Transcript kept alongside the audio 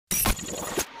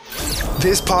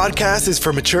This podcast is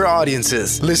for mature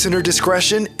audiences. Listener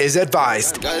discretion is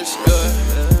advised.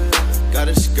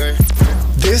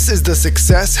 This is the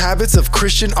Success Habits of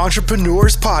Christian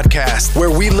Entrepreneurs podcast,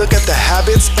 where we look at the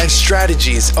habits and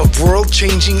strategies of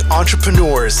world-changing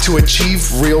entrepreneurs to achieve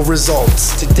real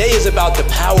results. Today is about the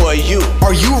power of you.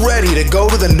 Are you ready to go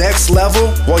to the next level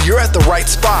while you're at the right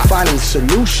spot? Finding a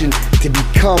solution to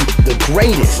become the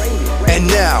greatest. And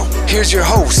now, here's your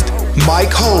host,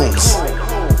 Mike Holmes.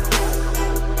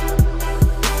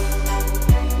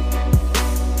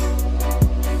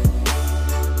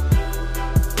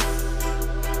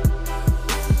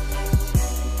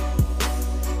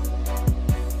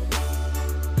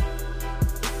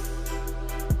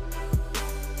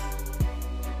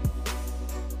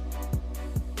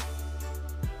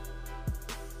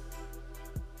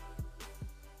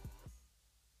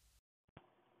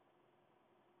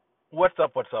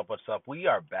 What's up? We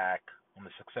are back on the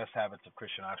Success Habits of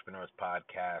Christian Entrepreneurs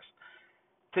podcast.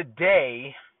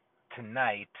 Today,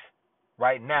 tonight,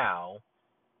 right now,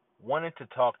 wanted to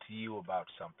talk to you about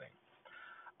something.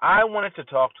 I wanted to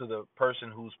talk to the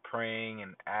person who's praying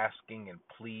and asking and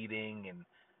pleading and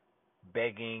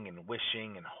begging and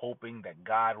wishing and hoping that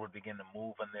God would begin to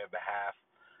move on their behalf.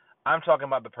 I'm talking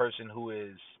about the person who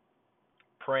is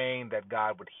praying that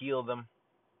God would heal them,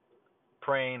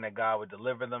 praying that God would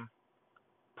deliver them,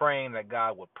 praying that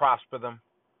God would prosper them,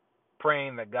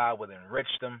 praying that God would enrich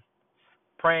them,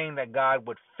 praying that God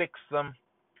would fix them,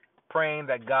 praying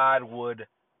that God would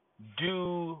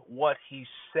do what he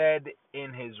said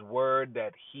in his word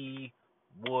that he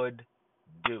would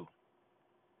do.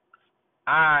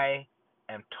 I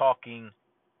am talking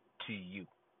to you.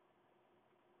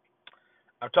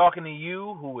 I'm talking to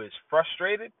you who is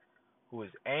frustrated, who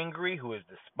is angry, who is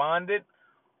despondent,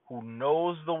 who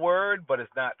knows the word but is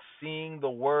not seeing the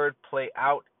word play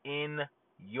out in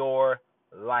your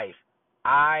life.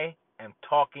 I am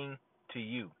talking to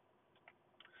you.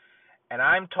 And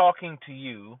I'm talking to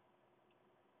you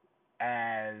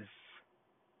as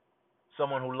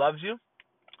someone who loves you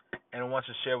and wants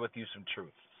to share with you some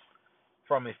truth.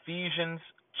 From Ephesians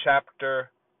chapter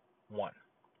 1.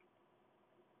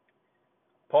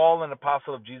 Paul, an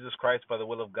apostle of Jesus Christ by the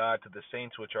will of God, to the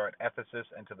saints which are at Ephesus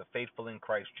and to the faithful in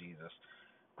Christ Jesus.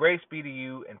 Grace be to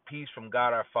you and peace from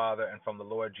God our Father and from the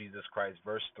Lord Jesus Christ.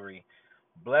 Verse 3.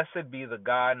 Blessed be the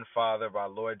God and Father of our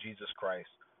Lord Jesus Christ,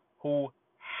 who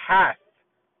hath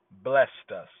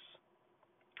blessed us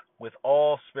with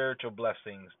all spiritual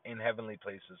blessings in heavenly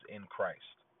places in Christ,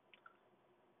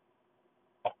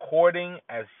 according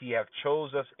as he hath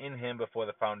chose us in him before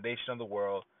the foundation of the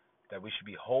world, that we should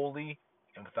be holy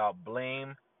and without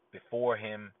blame before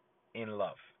him in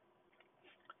love.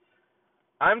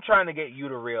 I'm trying to get you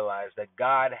to realize that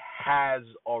God has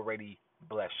already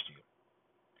blessed you.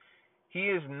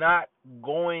 He is not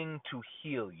going to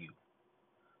heal you.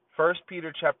 1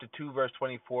 Peter chapter 2 verse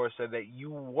 24 said that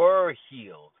you were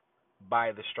healed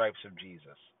by the stripes of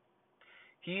Jesus.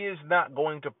 He is not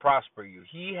going to prosper you.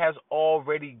 He has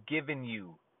already given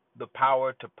you the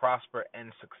power to prosper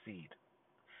and succeed.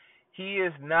 He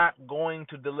is not going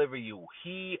to deliver you.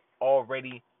 He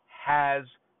already has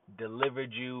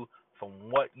delivered you from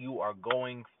what you are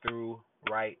going through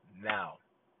right now.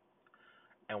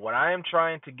 And what I am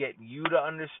trying to get you to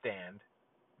understand,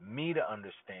 me to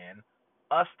understand,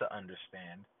 us to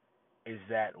understand, is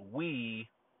that we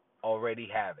already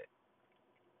have it.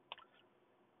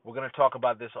 We're going to talk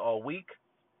about this all week.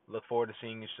 Look forward to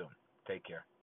seeing you soon. Take care.